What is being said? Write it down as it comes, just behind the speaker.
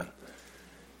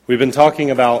We've been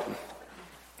talking about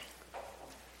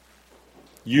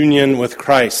union with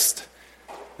Christ,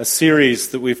 a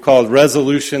series that we've called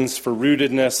Resolutions for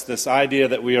Rootedness, this idea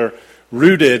that we are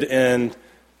rooted in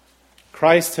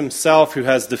Christ himself, who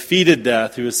has defeated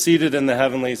death, who is seated in the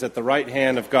heavenlies at the right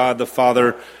hand of God the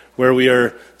Father, where we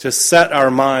are to set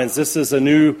our minds. This is a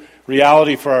new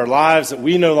reality for our lives, that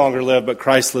we no longer live, but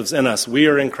Christ lives in us. We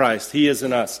are in Christ. He is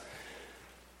in us.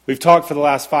 We've talked for the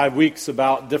last 5 weeks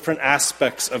about different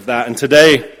aspects of that. And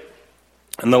today,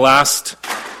 in the last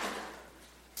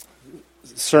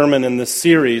sermon in this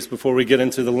series, before we get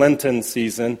into the Lenten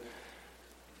season,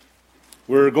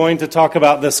 we're going to talk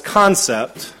about this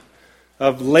concept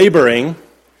of laboring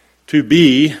to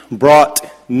be brought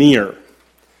near.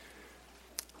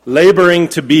 Laboring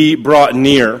to be brought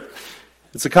near.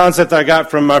 It's a concept I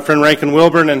got from my friend Rankin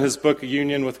Wilburn in his book, A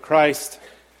Union with Christ.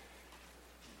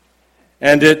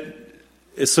 And it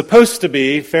is supposed to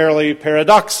be fairly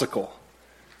paradoxical.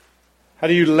 How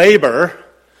do you labor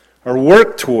or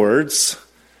work towards,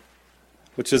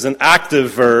 which is an active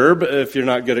verb if you're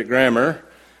not good at grammar,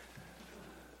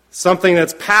 something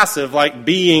that's passive like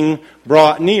being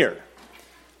brought near?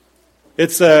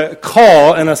 It's a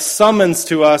call and a summons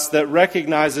to us that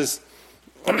recognizes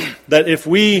that if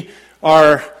we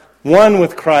are one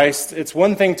with Christ, it's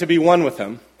one thing to be one with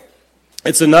him.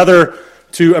 It's another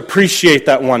to appreciate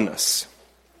that oneness,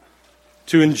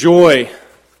 to enjoy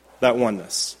that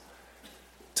oneness,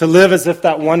 to live as if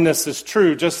that oneness is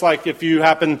true, just like if you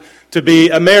happen to be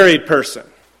a married person.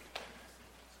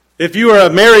 If you are a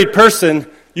married person,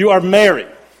 you are married.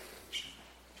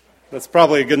 That's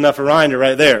probably a good enough reminder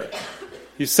right there.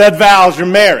 You said vows, you're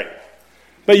married.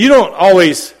 But you don't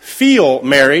always feel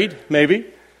married, maybe.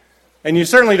 And you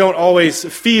certainly don't always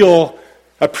feel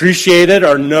appreciated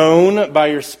or known by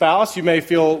your spouse. You may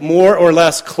feel more or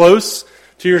less close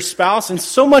to your spouse. And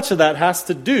so much of that has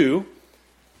to do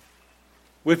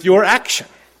with your action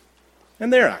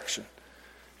and their action.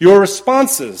 Your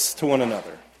responses to one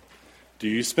another. Do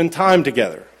you spend time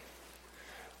together?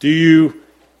 Do you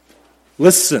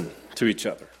listen to each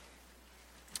other?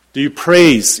 Do you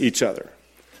praise each other?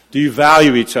 Do you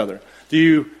value each other?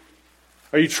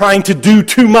 Are you trying to do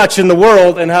too much in the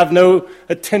world and have no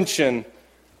attention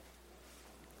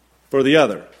for the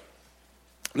other?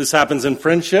 This happens in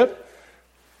friendship.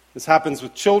 This happens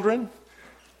with children.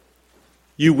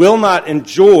 You will not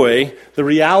enjoy the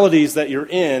realities that you're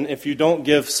in if you don't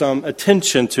give some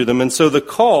attention to them. And so the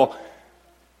call,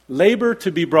 labor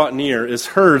to be brought near, is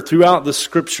heard throughout the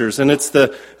Scriptures. And it's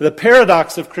the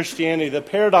paradox of Christianity, the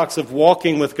paradox of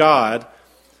walking with God,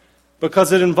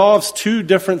 because it involves two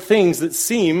different things that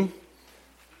seem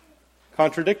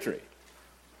contradictory.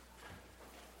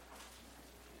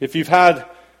 If you've had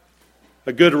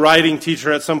a good writing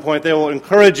teacher at some point, they will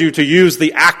encourage you to use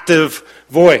the active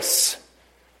voice.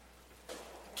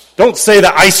 Don't say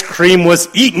the ice cream was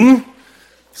eaten.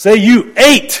 Say you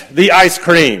ate the ice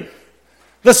cream.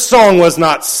 The song was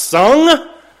not sung.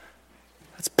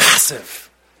 That's passive.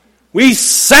 We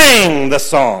sang the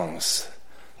songs.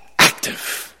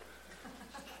 Active.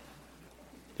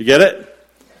 You get it?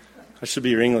 I should be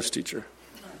your English teacher.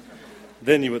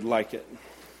 Then you would like it.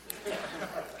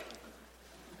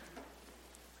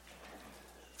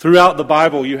 Throughout the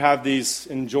Bible, you have these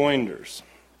enjoinders.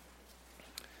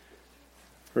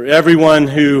 For everyone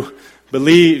who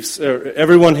believes, or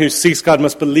everyone who seeks God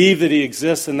must believe that he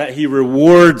exists and that he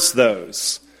rewards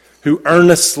those who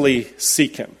earnestly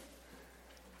seek him.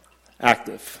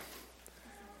 Active.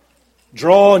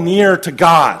 Draw near to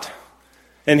God,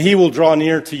 and he will draw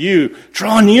near to you.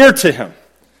 Draw near to him.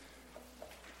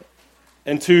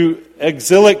 And to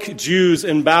exilic Jews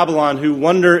in Babylon who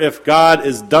wonder if God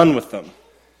is done with them,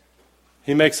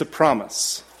 he makes a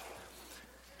promise.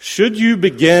 Should you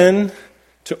begin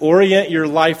to orient your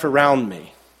life around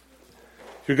me,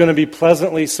 you're going to be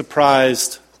pleasantly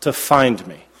surprised to find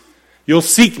me. You'll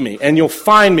seek me, and you'll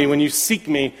find me when you seek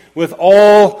me with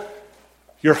all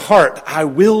your heart. I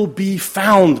will be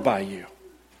found by you.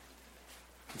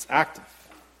 It's active.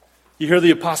 You hear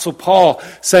the Apostle Paul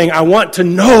saying, I want to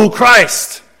know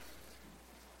Christ.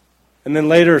 And then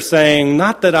later saying,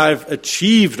 not that I've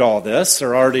achieved all this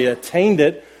or already attained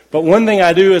it, but one thing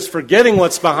I do is forgetting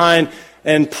what's behind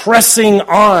and pressing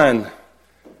on.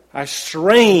 I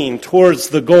strain towards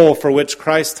the goal for which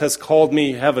Christ has called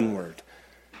me heavenward.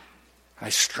 I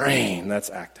strain,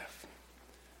 that's active.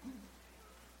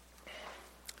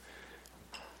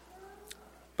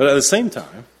 But at the same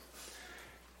time,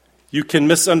 you can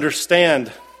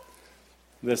misunderstand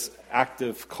this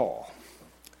active call.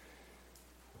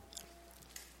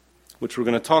 which we're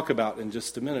going to talk about in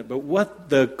just a minute. But what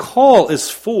the call is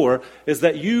for is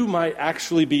that you might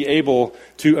actually be able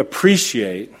to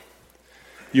appreciate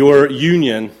your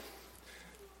union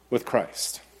with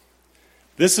Christ.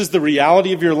 This is the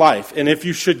reality of your life, and if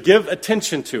you should give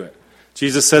attention to it,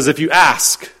 Jesus says, if you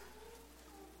ask,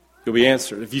 you'll be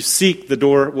answered. If you seek, the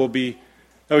door will be,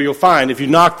 you'll find. If you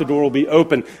knock, the door will be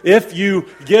open. If you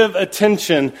give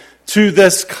attention to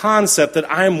this concept that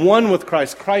I am one with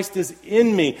Christ, Christ is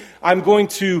in me, I'm going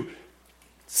to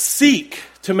seek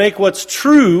to make what's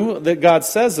true that God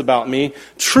says about me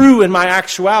true in my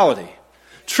actuality,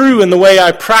 true in the way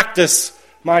I practice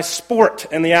my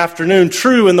sport in the afternoon,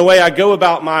 true in the way I go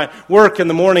about my work in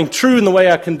the morning, true in the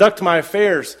way I conduct my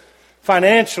affairs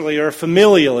financially or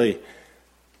familially.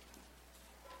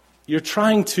 You're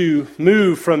trying to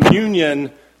move from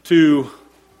union to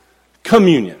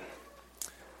communion.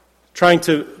 Trying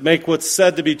to make what's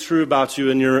said to be true about you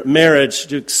in your marriage,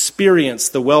 to experience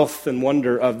the wealth and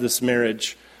wonder of this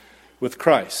marriage with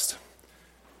Christ.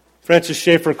 Francis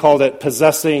Schaeffer called it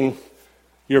possessing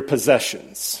your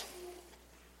possessions.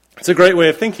 It's a great way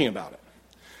of thinking about it.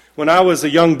 When I was a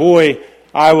young boy,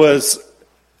 I was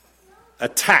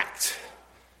attacked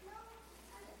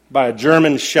by a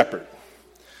German shepherd.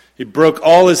 He broke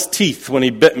all his teeth when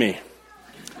he bit me.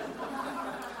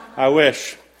 I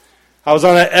wish. I was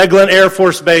on an Eglin Air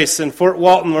Force Base in Fort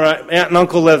Walton where my aunt and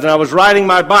uncle lived, and I was riding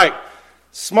my bike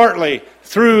smartly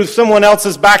through someone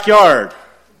else's backyard.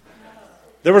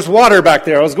 There was water back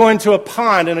there. I was going to a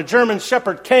pond, and a German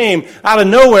shepherd came out of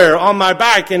nowhere on my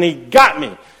bike, and he got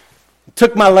me.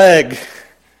 Took my leg.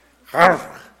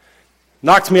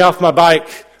 Knocked me off my bike.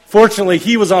 Fortunately,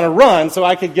 he was on a run, so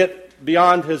I could get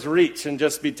beyond his reach and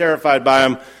just be terrified by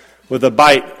him with a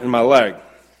bite in my leg.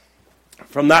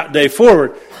 From that day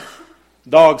forward,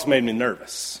 dogs made me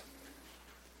nervous.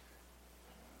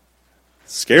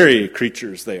 Scary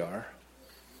creatures they are.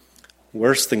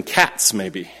 Worse than cats,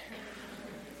 maybe.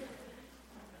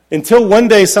 Until one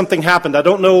day something happened. I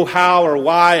don't know how or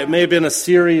why. It may have been a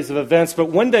series of events. But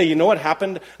one day, you know what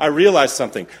happened? I realized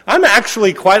something. I'm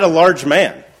actually quite a large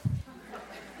man.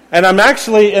 And I'm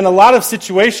actually, in a lot of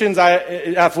situations,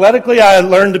 athletically, I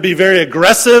learned to be very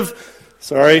aggressive.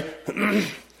 Sorry.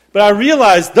 But I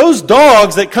realized those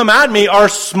dogs that come at me are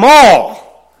small.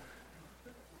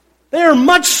 They are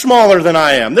much smaller than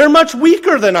I am. They're much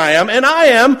weaker than I am, and I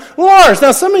am large.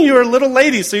 Now, some of you are little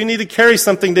ladies, so you need to carry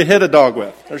something to hit a dog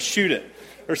with, or shoot it,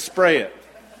 or spray it.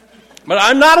 But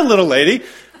I'm not a little lady.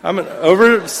 I'm an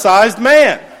oversized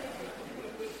man.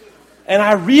 And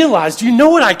I realized, you know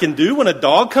what I can do when a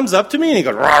dog comes up to me and he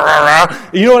goes, rah, rah, rah.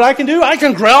 You know what I can do? I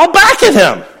can growl back at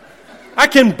him. I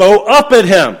can bow up at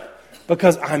him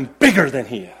because I'm bigger than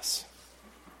he is.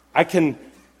 I can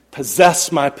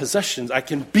possess my possessions. I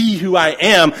can be who I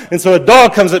am. And so a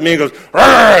dog comes at me and goes,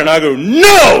 rah, and I go,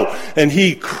 no! And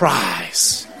he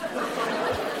cries.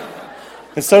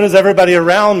 And so does everybody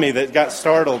around me that got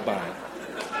startled by it.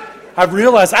 I've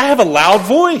realized I have a loud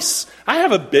voice. I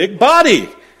have a big body.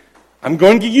 I'm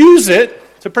going to use it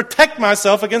to protect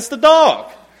myself against the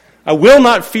dog. I will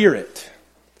not fear it.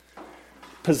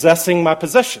 Possessing my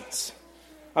possessions.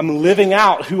 I'm living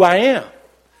out who I am.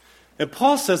 And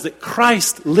Paul says that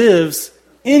Christ lives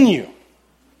in you.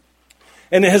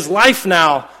 And his life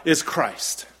now is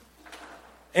Christ.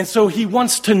 And so he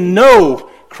wants to know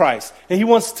Christ. And he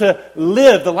wants to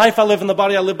live the life I live in the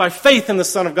body I live by faith in the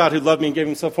Son of God who loved me and gave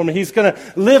himself for me. He's going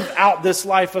to live out this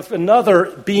life of another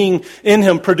being in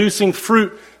him, producing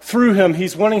fruit through him.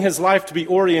 He's wanting his life to be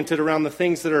oriented around the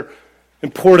things that are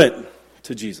important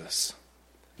to Jesus,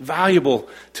 valuable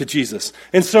to Jesus.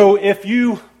 And so if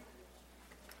you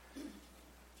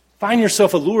find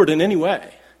yourself allured in any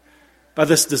way by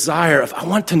this desire of, I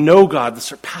want to know God, the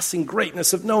surpassing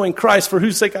greatness of knowing Christ, for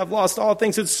whose sake I've lost all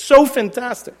things. It's so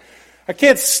fantastic. I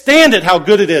can't stand it how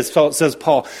good it is, says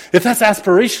Paul. If that's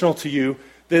aspirational to you,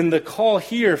 then the call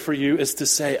here for you is to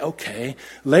say, okay,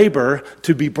 labor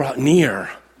to be brought near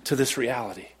to this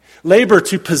reality. Labor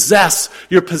to possess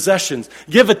your possessions.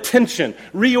 Give attention.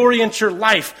 Reorient your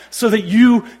life so that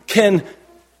you can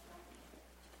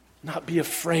not be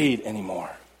afraid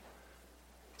anymore.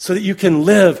 So that you can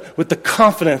live with the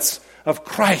confidence of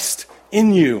Christ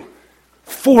in you,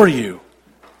 for you,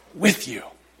 with you.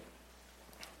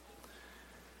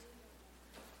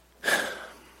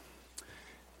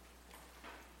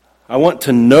 I want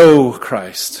to know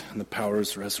Christ and the power of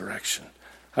his resurrection.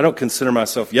 I don't consider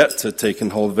myself yet to have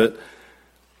taken hold of it,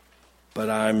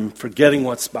 but I'm forgetting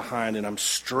what's behind and I'm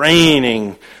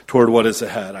straining toward what is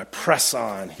ahead. I press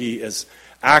on. He is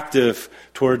active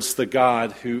towards the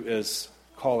God who is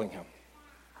calling him.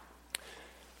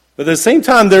 But at the same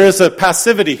time, there is a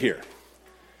passivity here.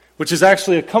 which is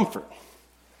actually a comfort.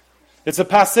 It's a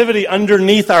passivity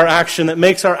underneath our action that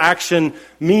makes our action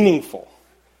meaningful.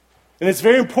 And it's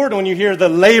very important when you hear the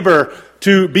labor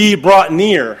to be brought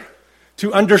near,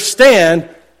 to understand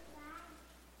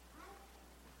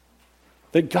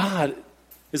that God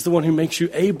is the one who makes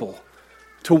you able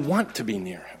to want to be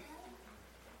near him.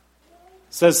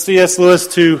 Says C.S. Lewis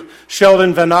to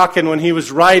Sheldon Van Auken when he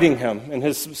was writing him in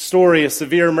his story, A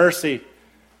Severe Mercy,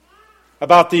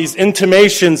 about these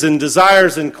intimations and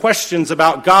desires and questions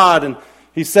about God. And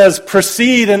he says,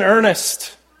 proceed in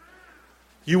earnest.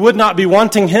 You would not be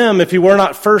wanting him if he were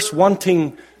not first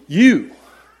wanting you.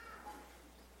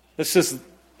 It's just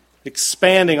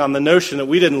expanding on the notion that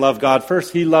we didn't love God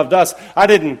first. He loved us. I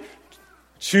didn't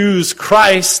choose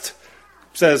Christ,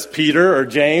 says Peter or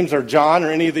James or John or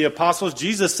any of the apostles.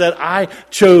 Jesus said, I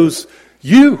chose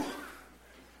you.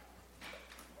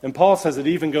 And Paul says it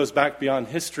even goes back beyond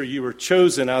history. You were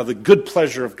chosen out of the good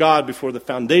pleasure of God before the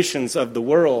foundations of the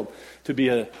world to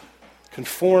be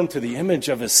conformed to the image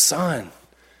of his Son.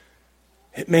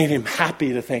 It made him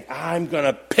happy to think, I'm going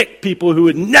to pick people who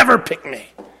would never pick me.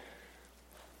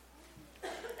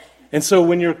 And so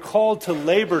when you're called to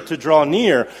labor to draw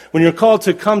near, when you're called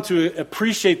to come to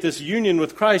appreciate this union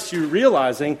with Christ, you're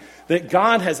realizing that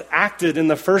God has acted in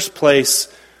the first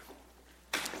place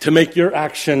to make your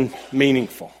action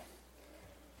meaningful.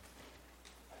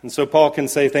 And so Paul can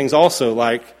say things also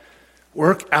like,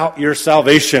 work out your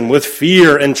salvation with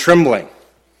fear and trembling.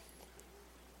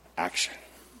 Action.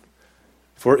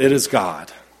 For it is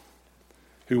God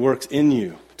who works in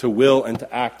you to will and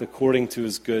to act according to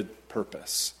his good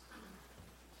purpose.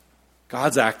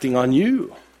 God's acting on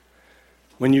you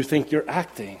when you think you're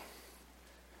acting.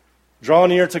 Draw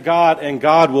near to God and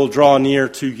God will draw near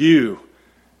to you.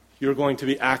 You're going to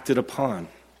be acted upon.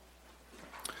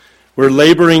 We're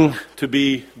laboring to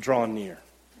be drawn near.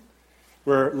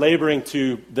 We're laboring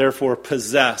to, therefore,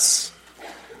 possess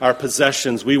our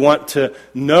possessions. We want to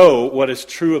know what is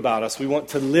true about us. We want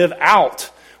to live out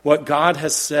what God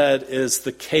has said is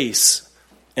the case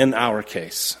in our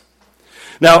case.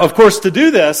 Now, of course, to do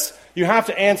this, you have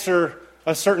to answer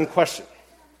a certain question.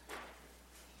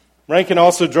 Rankin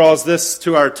also draws this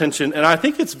to our attention, and I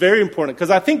think it's very important, because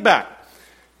I think back,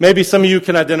 maybe some of you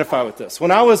can identify with this.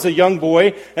 When I was a young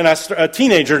boy, and a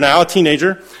teenager,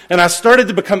 and I started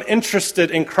to become interested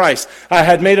in Christ, I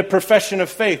had made a profession of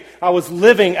faith. I was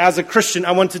living as a Christian.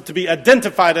 I wanted to be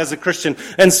identified as a Christian.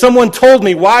 And someone told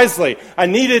me wisely, I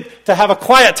needed to have a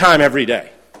quiet time every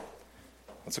day.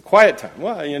 What's a quiet time?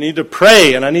 Well, you need to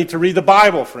pray, and I need to read the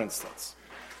Bible, for instance.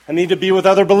 I need to be with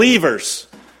other believers.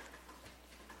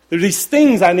 There are these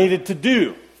things I needed to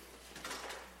do.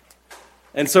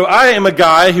 And so I am a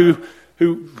guy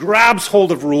who grabs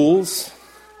hold of rules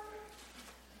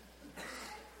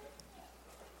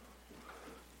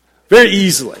very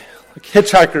easily, like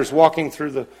hitchhikers walking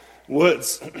through the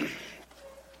woods.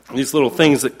 These little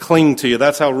things that cling to you.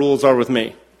 That's how rules are with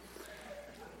me.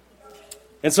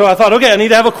 And so I thought, okay, I need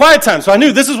to have a quiet time. So I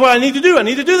knew this is what I need to do. I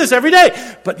need to do this every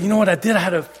day. But you know what I did? I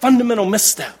had a fundamental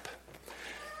misstep.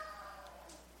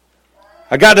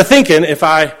 I got to thinking, if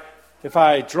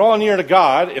I draw near to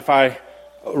God, if I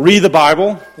read the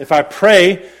Bible, if I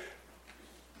pray,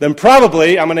 then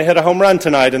probably I'm going to hit a home run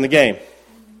tonight in the game.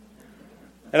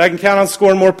 And I can count on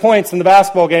scoring more points in the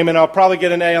basketball game, and I'll probably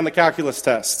get an A on the calculus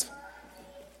test.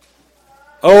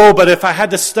 Oh, but if I had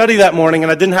to study that morning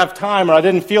and I didn't have time, or I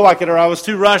didn't feel like it, or I was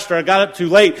too rushed, or I got up too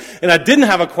late, and I didn't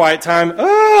have a quiet time,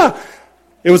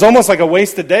 it was almost like a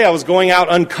wasted day. I was going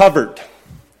out uncovered.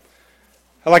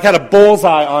 I had a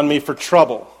bullseye on me for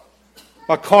trouble.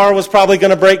 My car was probably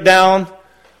going to break down.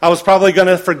 I was probably going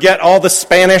to forget all the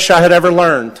Spanish I had ever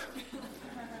learned.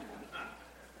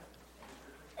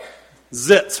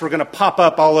 Zits were going to pop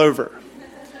up all over.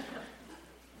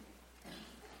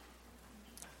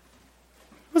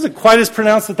 It wasn't quite as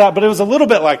pronounced as that, but it was a little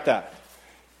bit like that.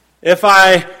 If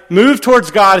I move towards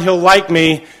God, he'll like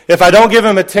me. If I don't give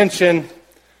him attention,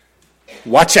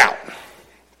 watch out.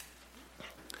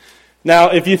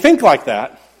 Now, if you think like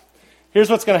that, here's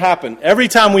what's going to happen. Every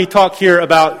time we talk here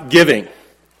about giving,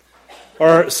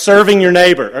 or serving your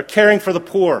neighbor, or caring for the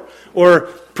poor, or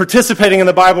participating in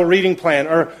the Bible reading plan,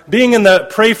 or being in the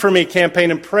Pray For Me campaign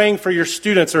and praying for your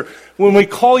students, or when we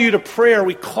call you to prayer,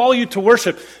 we call you to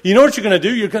worship, you know what you're going to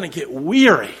do? You're going to get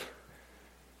weary.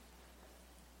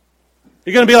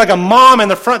 You're going to be like a mom in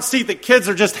the front seat that kids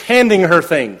are just handing her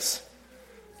things.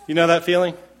 You know that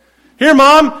feeling? Here,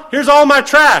 Mom, here's all my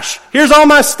trash. Here's all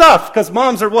my stuff. Because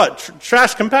moms are what?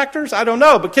 Trash compactors? I don't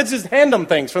know. But kids just hand them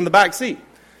things from the back seat.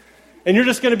 And you're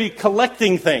just going to be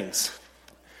collecting things.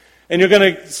 And you're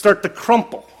going to start to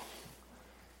crumple.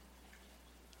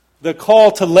 the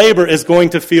call to labor is going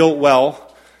to feel,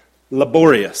 well,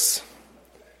 laborious.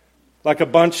 Like a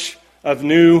bunch of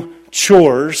new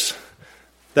chores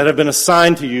that have been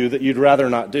assigned to you that you'd rather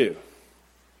not do.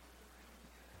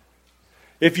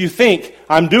 If you think,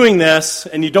 I'm doing this,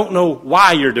 and you don't know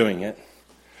why you're doing it,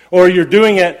 or you're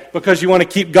doing it because you want to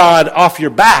keep God off your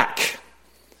back,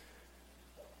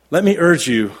 let me urge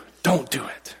you, don't do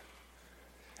it.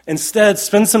 Instead,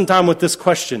 spend some time with this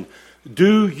question.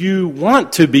 Do you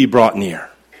want to be brought near?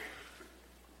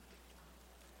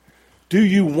 Do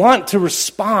you want to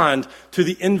respond to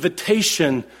the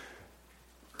invitation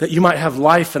that you might have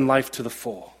life and life to the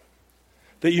full?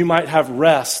 That you might have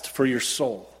rest for your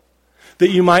soul? That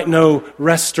you might know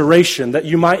restoration? That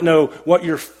you might know what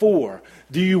you're for?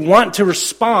 Do you want to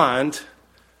respond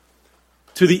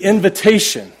to the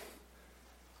invitation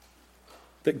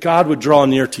that God would draw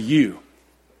near to you?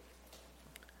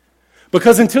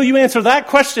 Because until you answer that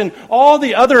question, all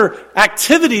the other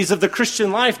activities of the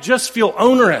Christian life just feel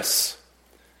onerous.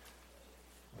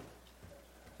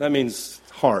 That means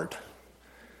hard.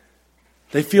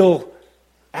 They feel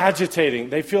agitating.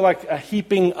 They feel like a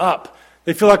heaping up.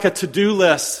 They feel like a to-do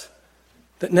list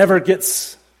that never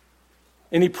gets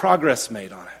any progress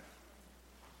made on it.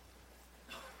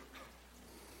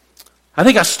 I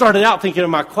think I started out thinking of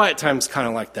my quiet times kind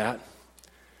of like that.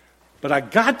 But I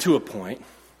got to a point.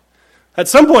 At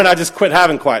some point, I just quit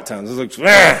having quiet times. I was like,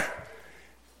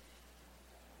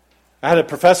 I had a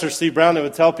professor, Steve Brown, that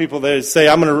would tell people, they'd say,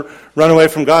 I'm going to run away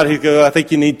from God. He'd go, I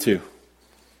think you need to.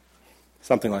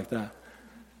 Something like that.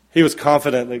 He was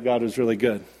confident that God was really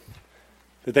good.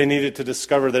 That they needed to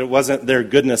discover that it wasn't their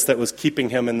goodness that was keeping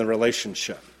him in the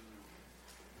relationship.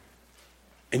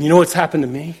 And you know what's happened to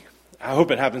me? I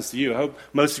hope it happens to you. I hope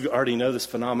most of you already know this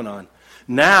phenomenon.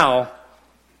 Now,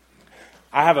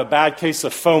 I have a bad case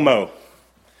of FOMO.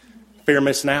 Fear of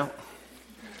missing out.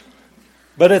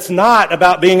 But it's not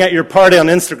about being at your party on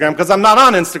Instagram, because I'm not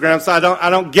on Instagram, so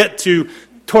I don't get to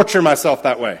torture myself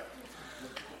that way.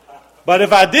 But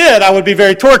if I did, I would be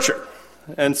very tortured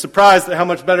and surprised at how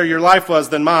much better your life was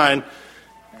than mine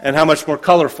and how much more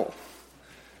colorful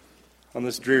on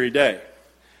this dreary day.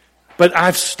 But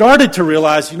I've started to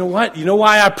realize, you know what? You know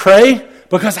why I pray?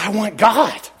 Because I want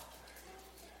God.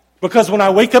 Because when I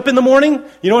wake up in the morning,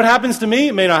 you know what happens to me?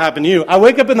 It may not happen to you. I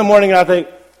wake up in the morning and I think,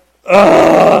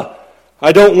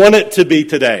 I don't want it to be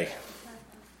today.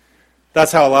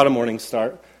 That's how a lot of mornings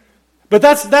start. But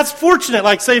that's fortunate.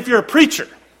 Like, say if you're a preacher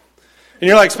and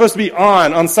you're like supposed to be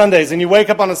on Sundays and you wake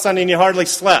up on a Sunday and you hardly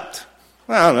slept.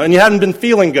 I don't know, and you hadn't been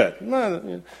feeling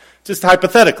good. Just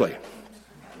hypothetically.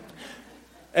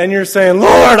 And you're saying,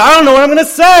 Lord, I don't know what I'm going to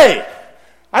say.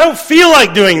 I don't feel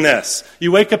like doing this.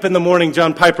 You wake up in the morning,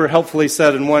 John Piper helpfully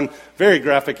said in one very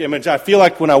graphic image, I feel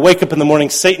like when I wake up in the morning,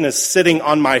 Satan is sitting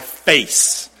on my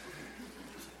face.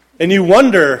 And you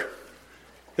wonder,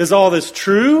 is all this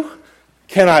true?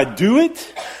 Can I do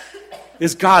it?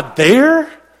 Is God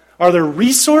there? Are there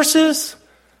resources?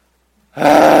 They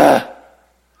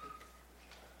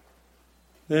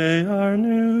are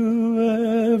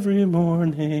new every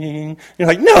morning. You're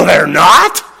like, no, they're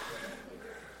not.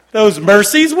 Those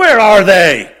mercies, where are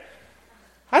they?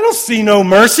 I don't see no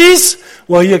mercies.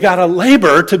 Well, you got to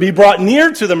labor to be brought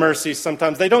near to the mercies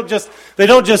sometimes. They don't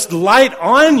just light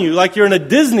on you like you're in a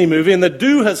Disney movie and the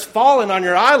dew has fallen on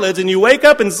your eyelids and you wake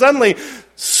up and suddenly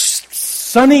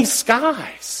sunny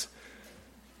skies.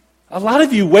 A lot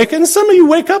of you wake, and some of you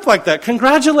wake up like that.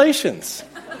 Congratulations.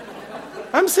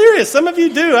 I'm serious. Some of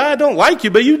you do. I don't like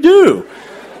you, but you do.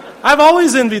 I've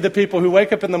always envied the people who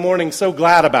wake up in the morning so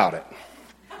glad about it.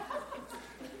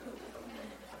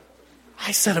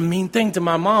 I said a mean thing to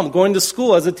my mom going to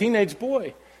school as a teenage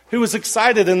boy who was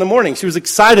excited in the morning. She was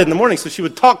excited in the morning, so she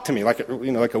would talk to me like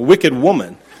a wicked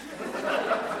woman.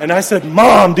 And I said,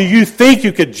 Mom, do you think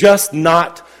you could just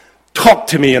not talk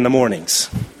to me in the mornings?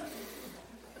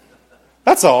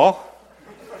 That's all.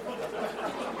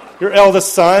 Your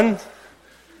eldest son.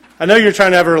 I know you're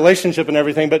trying to have a relationship and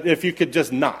everything, but if you could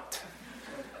just not.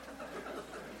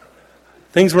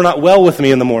 Things were not well with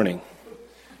me in the morning.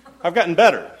 I've gotten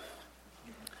better.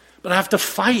 But I have to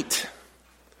fight.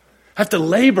 I have to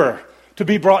labor to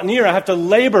be brought near. I have to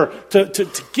labor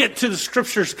to get to the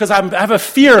Scriptures because I have a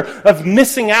fear of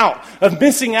missing out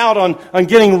on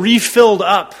getting refilled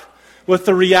up with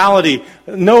the reality,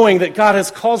 knowing that God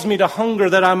has caused me to hunger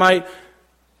that I might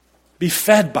be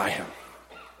fed by Him.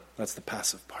 That's the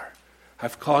passive part.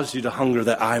 I've caused you to hunger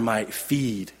that I might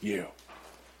feed you.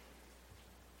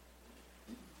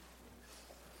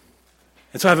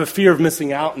 And so I have a fear of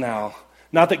missing out now.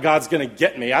 Not that God's going to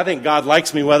get me. I think God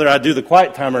likes me whether I do the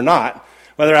quiet time or not,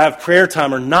 whether I have prayer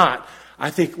time or not. I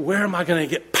think, where am I going to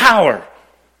get power?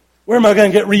 Where am I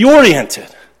going to get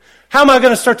reoriented? How am I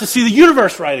going to start to see the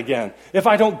universe right again if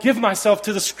I don't give myself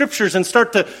to the Scriptures and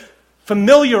start to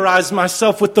familiarize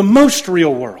myself with the most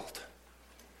real world?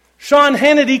 Sean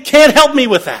Hannity can't help me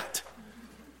with that.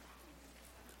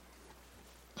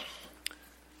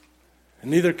 And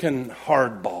neither can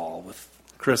Hardball with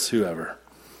Chris whoever.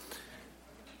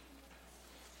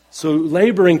 So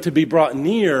laboring to be brought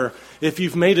near, if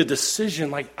you've made a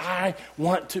decision like, I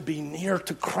want to be near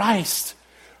to Christ.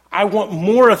 I want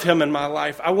more of Him in my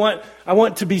life. I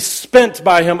want to be spent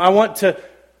by Him. I want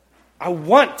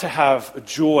to have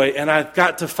joy, and I've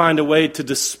got to find a way to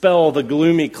dispel the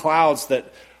gloomy clouds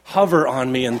that hover on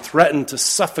me and threaten to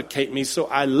suffocate me. So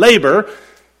I labor,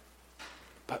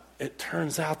 but it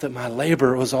turns out that my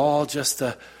labor was all just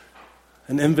an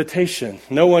invitation.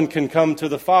 No one can come to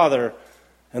the Father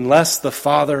unless the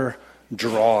Father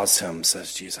draws him,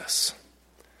 says Jesus.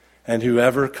 And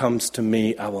whoever comes to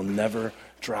me, I will never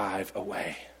drive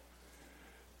away.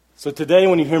 So today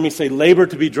when you hear me say labor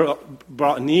to be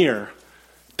brought near,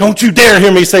 don't you dare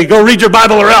hear me say go read your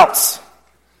Bible or else.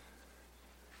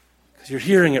 Because you're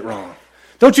hearing it wrong.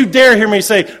 Don't you dare hear me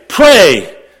say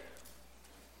pray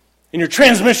and your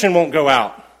transmission won't go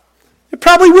out. It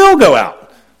probably will go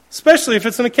out, especially if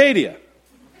it's in Acadia.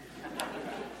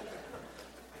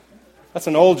 That's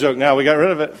an old joke now. We got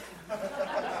rid of it.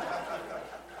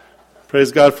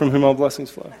 Praise God from whom all blessings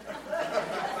flow.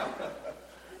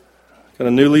 Got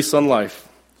a new lease on life.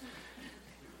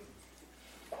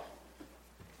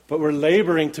 But we're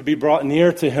laboring to be brought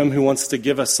near to Him who wants to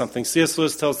give us something. C.S.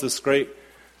 Lewis tells this great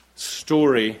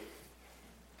story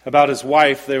about his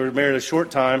wife. They were married a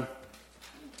short time.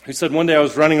 He said, one day I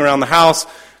was running around the house,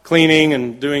 cleaning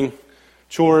and doing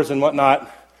chores and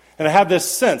whatnot. And I had this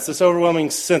sense, this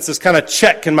overwhelming sense, this kind of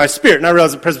check in my spirit. And I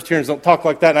realized that Presbyterians don't talk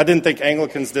like that, and I didn't think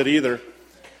Anglicans did either.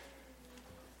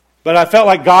 But I felt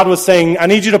like God was saying, I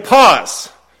need you to pause.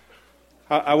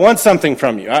 I want something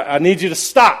from you. I need you to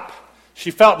stop. She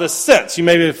felt this sense. You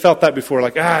maybe have felt that before,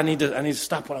 like, I need to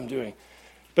stop what I'm doing.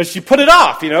 But she put it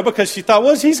off, because she thought,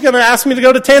 well, he's going to ask me to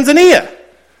go to Tanzania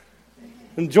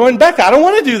and join Becca. I don't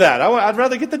want to do that. I'd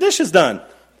rather get the dishes done.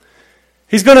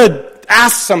 He's going to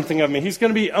ask something of me. He's going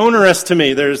to be onerous to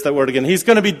me. There's that word again. He's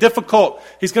going to be difficult.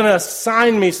 He's going to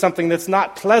assign me something that's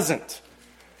not pleasant.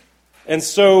 And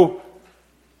so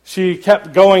she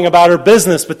kept going about her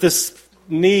business, but this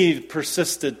need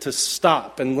persisted to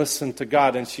stop and listen to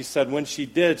God. And she said when she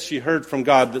did, she heard from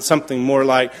God that something more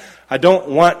like, I don't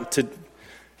want to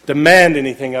demand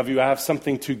anything of you. I have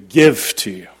something to give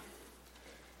to you.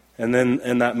 And then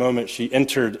in that moment, she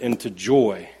entered into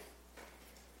joy.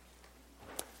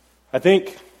 I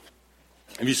think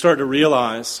if you start to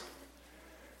realize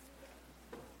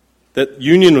that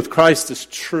union with Christ is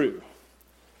true,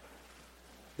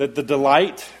 that the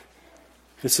delight,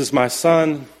 this is my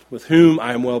Son with whom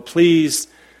I am well pleased,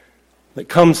 that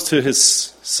comes to His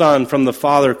Son from the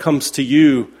Father, comes to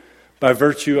you by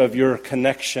virtue of your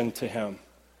connection to Him.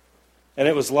 And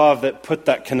it was love that put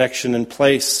that connection in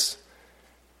place.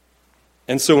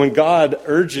 And so when God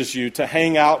urges you to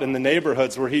hang out in the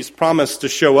neighborhoods where He's promised to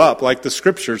show up, like the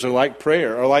Scriptures, or like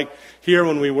prayer, or like here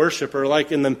when we worship, or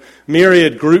like in the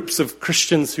myriad groups of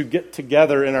Christians who get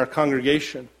together in our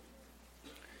congregation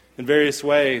in various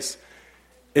ways,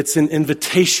 it's an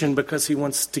invitation because He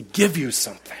wants to give you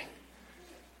something.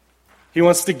 He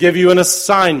wants to give you an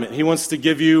assignment. He wants to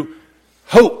give you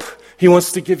hope. He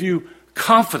wants to give you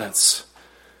confidence.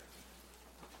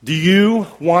 Do you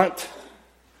want,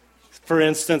 for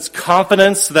instance,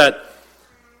 confidence that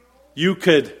you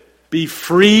could be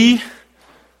free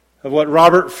of what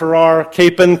Robert Farrar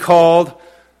Capon called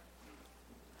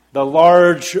the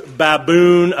large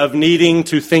baboon of needing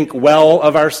to think well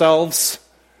of ourselves?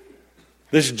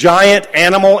 This giant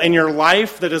animal in your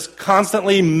life that is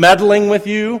constantly meddling with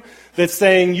you, that's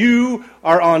saying you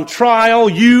are on trial,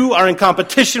 you are in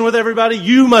competition with everybody,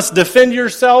 you must defend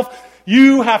yourself,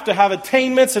 you have to have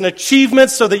attainments and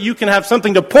achievements so that you can have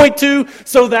something to point to,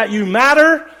 so that you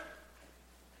matter.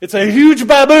 It's a huge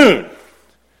baboon,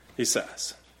 he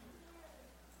says.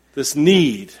 This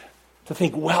need to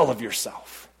think well of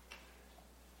yourself.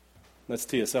 That's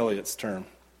T.S. Eliot's term.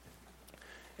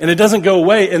 And it doesn't go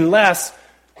away unless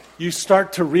you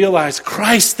start to realize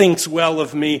Christ thinks well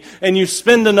of me, and you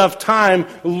spend enough time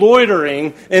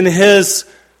loitering in His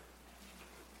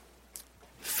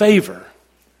favor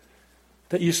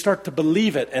that you start to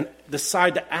believe it and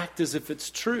decide to act as if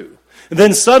it's true. And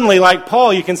then suddenly, like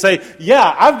Paul, you can say,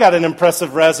 yeah, I've got an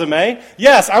impressive resume.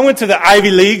 Yes, I went to the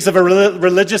Ivy Leagues of a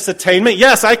religious attainment.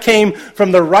 Yes, I came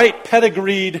from the right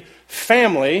pedigreed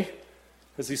family,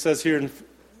 as he says here in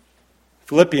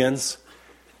Philippians.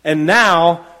 And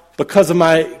now, because of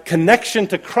my connection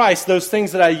to Christ, those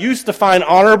things that I used to find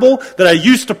honorable, that I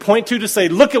used to point to say,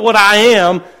 look at what I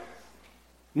am,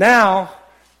 now,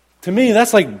 to me,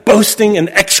 that's like boasting in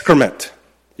excrement.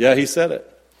 Yeah, he said it.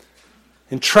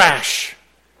 In trash,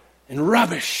 in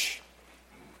rubbish.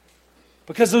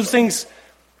 Because those things,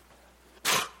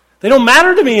 they don't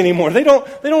matter to me anymore. They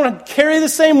don't carry the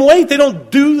same weight. They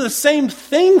don't do the same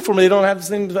thing for me. They don't have the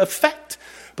same effect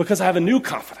because I have a new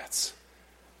confidence.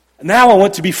 Now I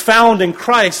want to be found in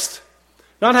Christ,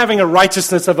 not having a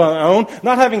righteousness of my own,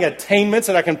 not having attainments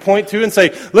that I can point to and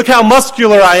say, look how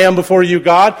muscular I am before you,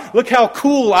 God. Look how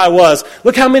cool I was.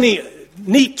 Look how many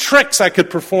neat tricks I could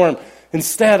perform.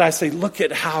 Instead, I say, look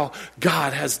at how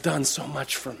God has done so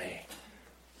much for me,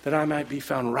 that I might be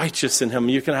found righteous in him.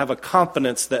 You can have a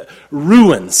confidence that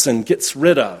ruins and gets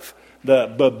rid of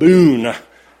the baboon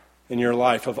in your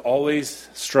life of always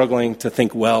struggling to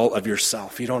think well of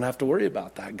yourself. You don't have to worry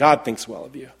about that. God thinks well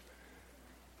of you.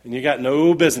 And you got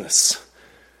no business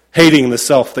hating the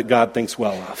self that God thinks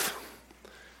well of.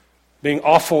 Being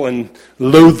awful and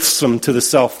loathsome to the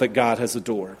self that God has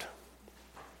adored.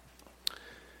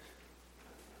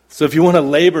 So if you want to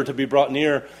labor to be brought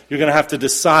near, you're going to have to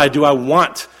decide, do I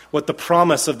want what the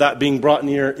promise of that being brought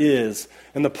near is?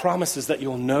 And the promise is that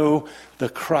you'll know the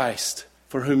Christ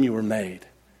for whom you were made.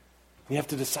 You have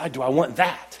to decide, do I want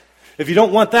that? If you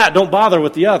don't want that, don't bother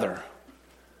with the other.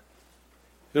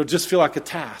 It'll just feel like a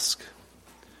task.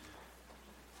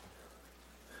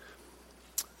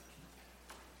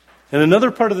 And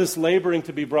another part of this laboring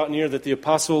to be brought near that the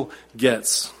apostle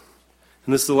gets,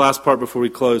 and this is the last part before we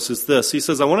close, is this. He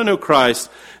says, I want to know Christ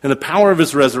and the power of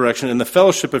his resurrection and the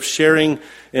fellowship of sharing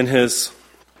in his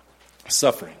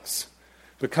sufferings,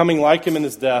 becoming like him in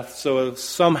his death, so as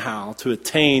somehow to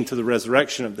attain to the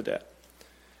resurrection of the dead.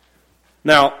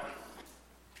 Now,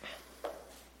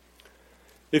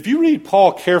 if you read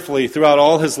Paul carefully throughout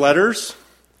all his letters,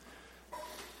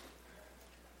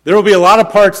 there will be a lot of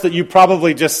parts that you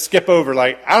probably just skip over.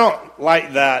 Like, I don't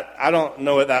like that. I don't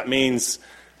know what that means.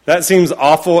 That seems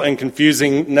awful and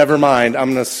confusing. Never mind.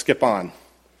 I'm going to skip on.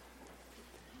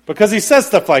 Because he says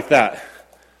stuff like that.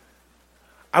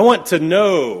 I want to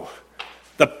know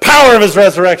the power of his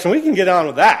resurrection. We can get on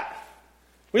with that.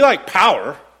 We like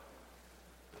power.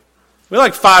 We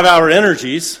like 5-hour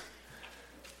energies.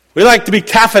 We like to be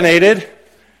caffeinated.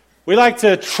 We like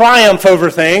to triumph over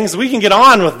things. We can get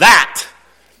on with that.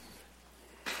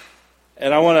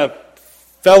 And I want to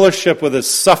fellowship with his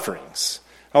sufferings.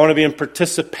 I want to be in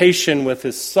participation with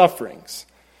his sufferings.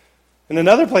 And in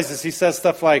other places he says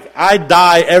stuff like, I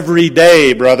die every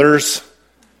day, brothers.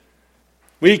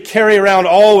 We carry around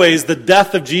always the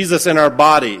death of Jesus in our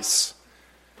bodies,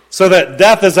 so that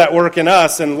death is at work in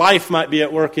us and life might be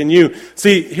at work in you.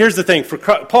 See, here's the thing. For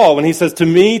Paul, when he says, to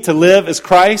me, to live is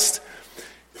Christ,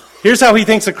 here's how he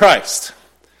thinks of Christ.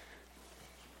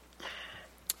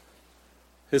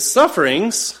 His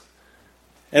sufferings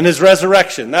and his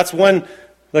resurrection. That's one,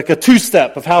 like a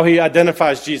two-step of how he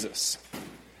identifies Jesus.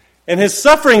 And his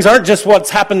sufferings aren't just what's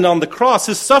happened on the cross.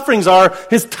 His sufferings are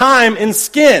his time in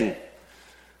skin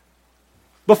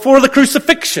before the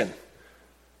crucifixion.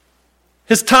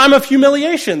 His time of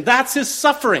humiliation, that's his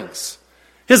sufferings.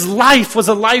 His life was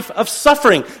a life of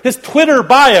suffering. His Twitter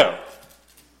bio,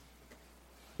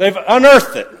 they've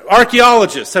unearthed it.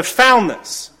 Archaeologists have found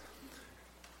this.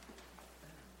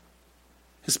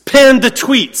 His penned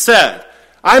tweet said,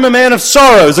 I'm a man of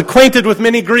sorrows, acquainted with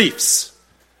many griefs,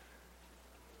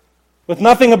 with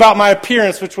nothing about my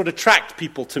appearance which would attract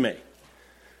people to me.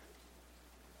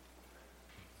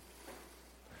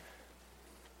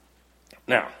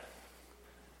 Now,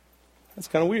 that's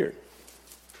kind of weird.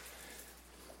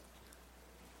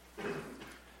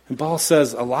 And Paul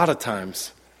says a lot of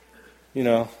times,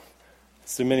 it's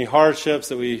through many hardships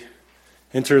that we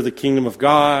enter the kingdom of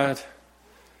God.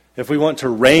 If we want to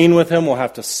reign with him, we'll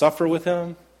have to suffer with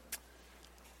him.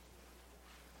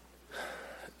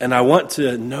 And I want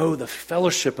to know the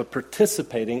fellowship of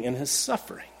participating in his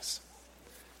sufferings.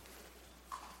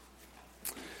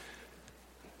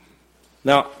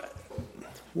 Now,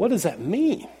 what does that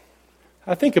mean?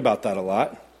 I think about that a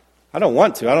lot. I don't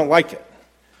want to. I don't like it.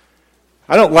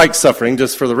 I don't like suffering,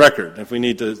 just for the record, if we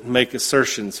need to make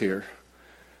assertions here.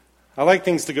 I like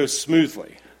things to go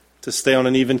smoothly, to stay on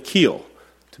an even keel,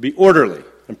 to be orderly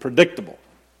and predictable.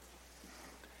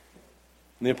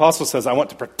 And the apostle says, I want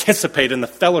to participate in the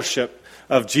fellowship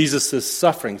of Jesus'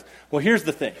 sufferings. Well, here's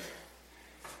the thing.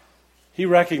 He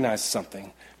recognized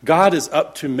something. God is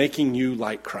up to making you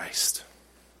like Christ.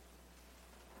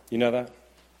 You know that?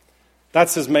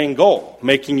 That's his main goal,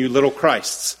 making you little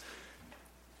Christs.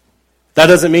 That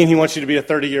doesn't mean he wants you to be a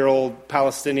 30-year-old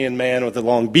Palestinian man with a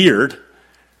long beard.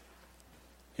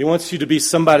 He wants you to be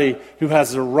somebody who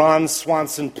has a Ron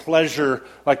Swanson pleasure,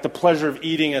 like the pleasure of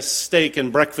eating a steak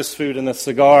and breakfast food and a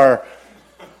cigar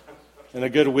and a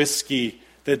good whiskey,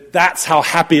 that's how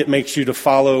happy it makes you to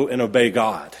follow and obey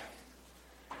God.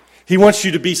 He wants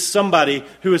you to be somebody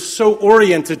who is so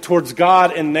oriented towards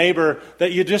God and neighbor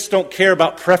that you just don't care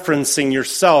about preferencing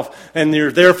yourself, and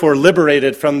you're therefore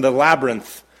liberated from the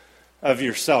labyrinth of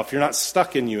yourself. You're not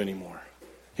stuck in you anymore.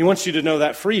 He wants you to know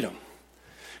that freedom.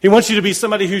 He wants you to be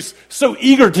somebody who's so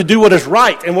eager to do what is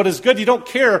right and what is good. You don't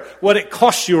care what it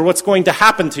costs you or what's going to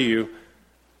happen to you.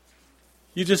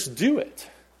 You just do it.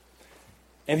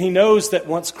 And he knows that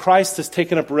once Christ has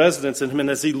taken up residence in him, and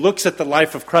as he looks at the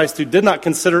life of Christ, who did not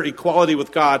consider equality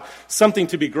with God something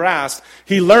to be grasped,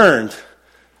 he learned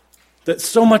that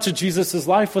so much of Jesus'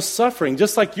 life was suffering,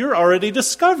 just like you're already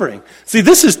discovering. See,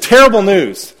 this is terrible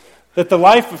news, that the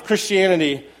life of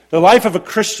Christianity, the life of a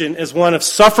Christian, is one of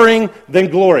suffering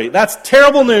then glory. That's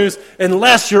terrible news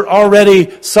unless you're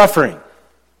already suffering.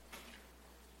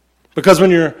 Because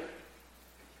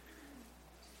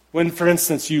when, for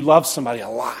instance, you love somebody a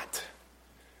lot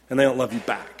and they don't love you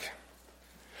back,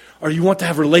 or you want to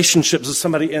have relationships with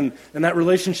somebody and that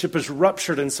relationship is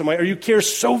ruptured in some way, or you care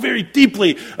so very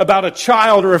deeply about a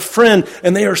child or a friend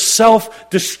and they are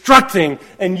self-destructing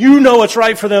and you know what's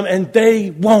right for them and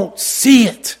they won't see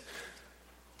it.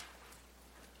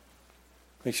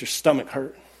 Makes your stomach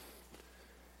hurt.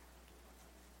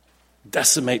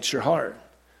 Decimates your heart.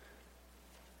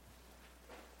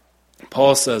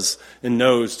 Paul says and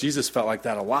knows Jesus felt like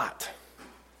that a lot.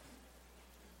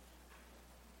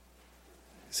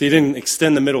 See, he didn't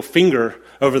extend the middle finger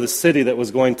over the city that was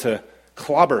going to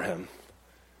clobber him.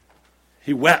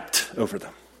 He wept over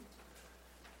them.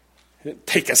 He didn't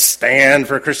take a stand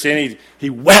for Christianity. He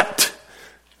wept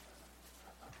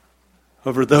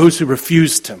over those who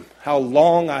refused him. How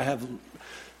long I have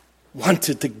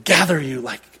wanted to gather you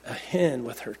like a hen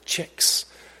with her chicks,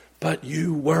 but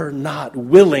you were not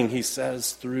willing, he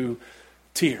says, through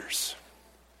tears.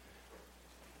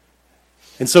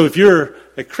 And so if you're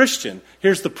a Christian,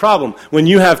 here's the problem. When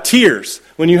you have tears,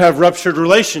 when you have ruptured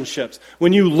relationships,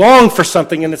 when you long for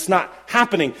something and it's not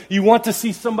happening, you want to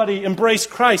see somebody embrace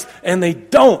Christ and they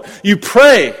don't. You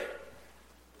pray,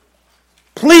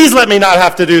 please let me not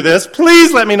have to do this.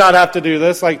 Please let me not have to do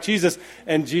this. Like Jesus,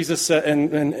 and Jesus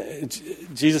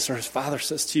Jesus or his Father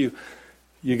says to you,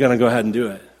 you're going to go ahead and do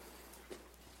it.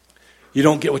 You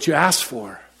don't get what you asked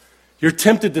for. You're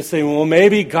tempted to say, well,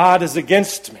 maybe God is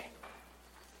against me.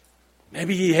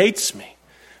 Maybe he hates me.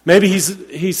 Maybe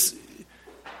he's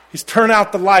turned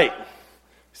out the light.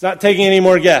 He's not taking any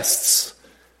more guests.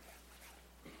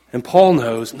 And Paul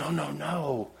knows,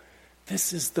 no.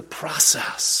 This is the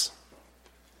process.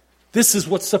 This is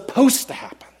what's supposed to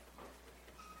happen.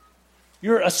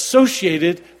 You're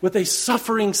associated with a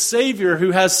suffering Savior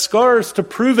who has scars to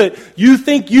prove it. You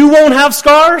think you won't have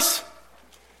scars?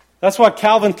 That's why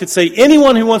Calvin could say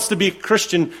anyone who wants to be a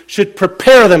Christian should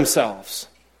prepare themselves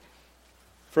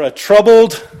for a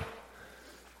troubled,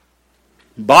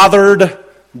 bothered,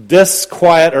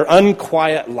 disquiet, or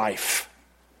unquiet life.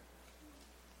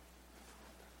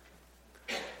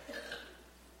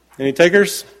 Any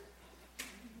takers?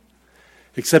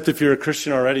 Except if you're a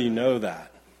Christian already, you know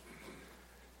that.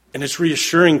 And it's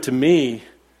reassuring to me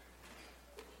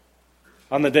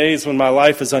on the days when my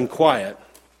life is unquiet,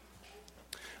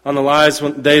 on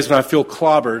the days when I feel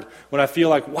clobbered, when I feel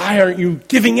like, why aren't you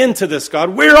giving in to this,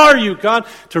 God? Where are you, God?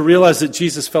 To realize that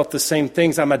Jesus felt the same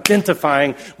things. I'm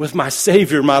identifying with my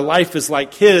Savior. My life is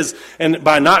like his. And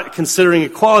by not considering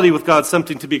equality with God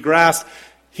something to be grasped,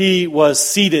 he was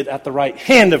seated at the right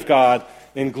hand of God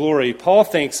in glory. Paul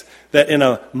thinks that in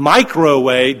a micro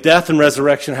way, death and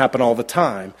resurrection happen all the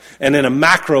time. And in a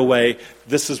macro way,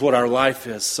 this is what our life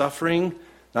is. Suffering,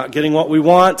 not getting what we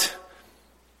want,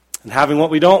 and having what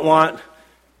we don't want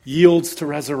yields to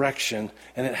resurrection.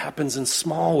 And it happens in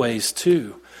small ways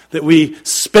too. That we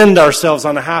spend ourselves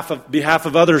on behalf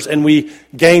of others and we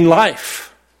gain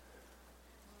life.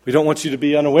 We don't want you to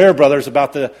be unaware, brothers,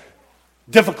 about the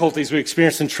difficulties we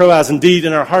experienced in Troas. Indeed,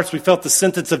 in our hearts we felt the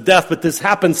sentence of death, but this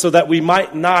happened so that we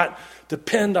might not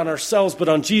depend on ourselves, but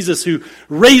on Jesus who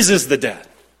raises the dead.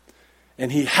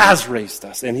 And he has raised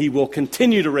us, and he will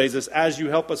continue to raise us as you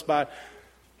help us by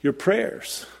your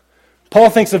prayers. Paul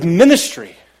thinks of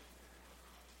ministry,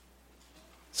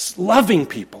 loving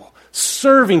people,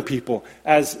 serving people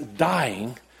as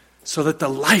dying so that the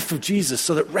life of Jesus,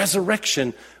 so that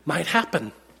resurrection might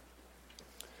happen.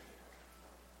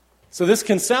 So this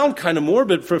can sound kind of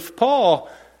morbid for Paul.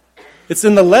 It's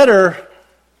in the letter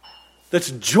that's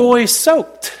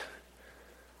joy-soaked.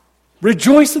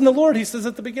 Rejoice in the Lord, he says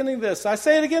at the beginning of this. I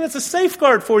say it again, it's a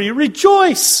safeguard for you.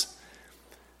 Rejoice.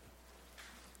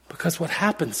 Because what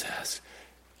happens is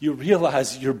you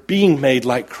realize you're being made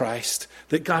like Christ,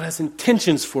 that God has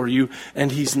intentions for you,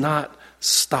 and he's not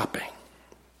stopping.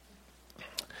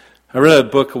 I read a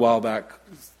book a while back,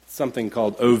 something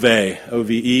called Ove,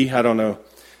 O-V-E. I don't know.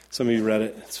 Some of you read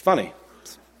it. It's funny.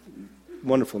 It's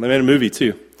wonderful. They made a movie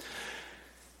too.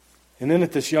 And then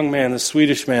this young man, this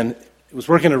Swedish man, was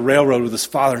working a railroad with his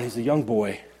father, and he's a young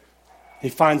boy. He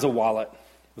finds a wallet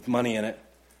with money in it.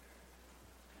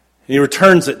 And he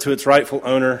returns it to its rightful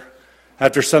owner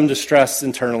after some distress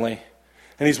internally.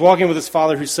 And he's walking with his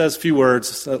father, who says few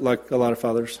words, like a lot of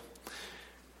fathers.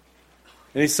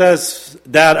 And he says,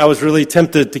 "Dad, I was really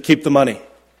tempted to keep the money."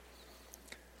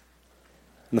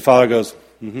 And the father goes,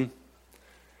 "Mm-hmm." And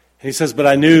he says, "But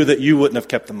I knew that you wouldn't have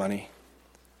kept the money,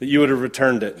 that you would have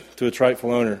returned it to its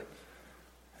rightful owner."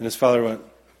 And his father went,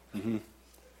 "Mm-hmm."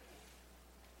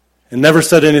 And never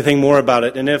said anything more about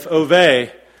it. And if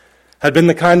Ove had been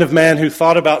the kind of man who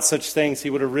thought about such things, he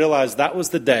would have realized that was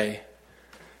the day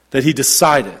that he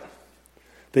decided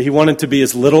that he wanted to be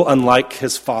as little unlike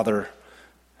his father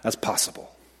as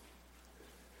possible.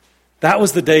 That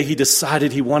was the day he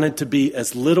decided he wanted to be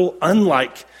as little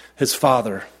unlike his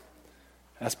father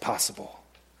as possible.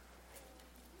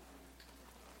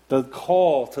 The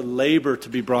call to labor to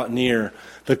be brought near,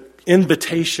 the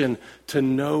invitation to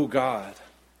know God,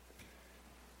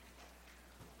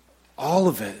 all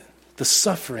of it, the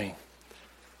suffering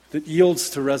that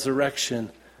yields to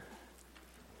resurrection,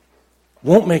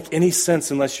 won't make any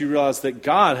sense unless you realize that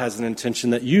God has an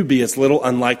intention that you be as little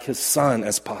unlike his Son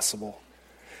as possible.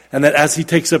 And that as he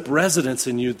takes up residence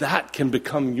in you, that can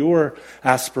become your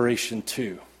aspiration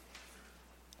too.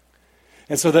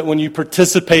 And so that when you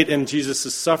participate in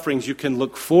Jesus' sufferings, you can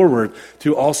look forward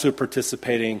to also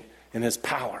participating in his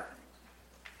power.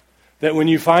 That when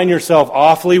you find yourself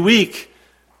awfully weak,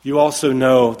 you also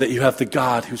know that you have the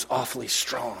God who's awfully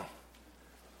strong.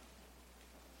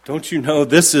 Don't you know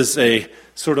this is a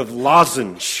sort of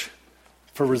lozenge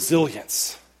for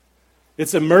resilience?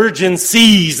 It's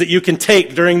emergencies that you can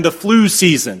take during the flu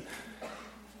season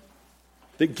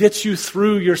that gets you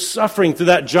through your suffering, through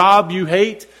that job you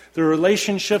hate, the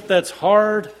relationship that's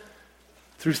hard,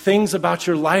 through things about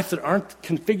your life that aren't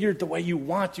configured the way you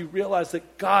want. You realize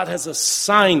that God has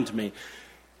assigned me,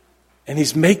 and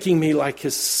he's making me like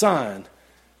his Son,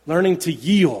 learning to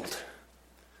yield,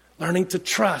 learning to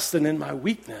trust, and in my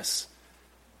weakness,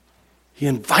 he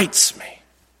invites me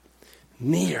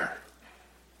near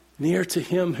to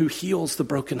him who heals the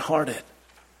brokenhearted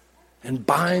and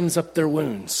binds up their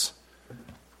wounds.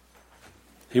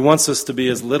 He wants us to be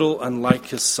as little unlike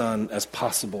his Son as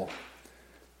possible.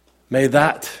 May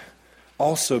that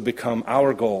also become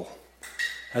our goal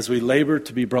as we labor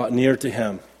to be brought near to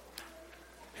him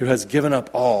who has given up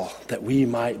all that we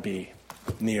might be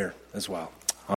near as well.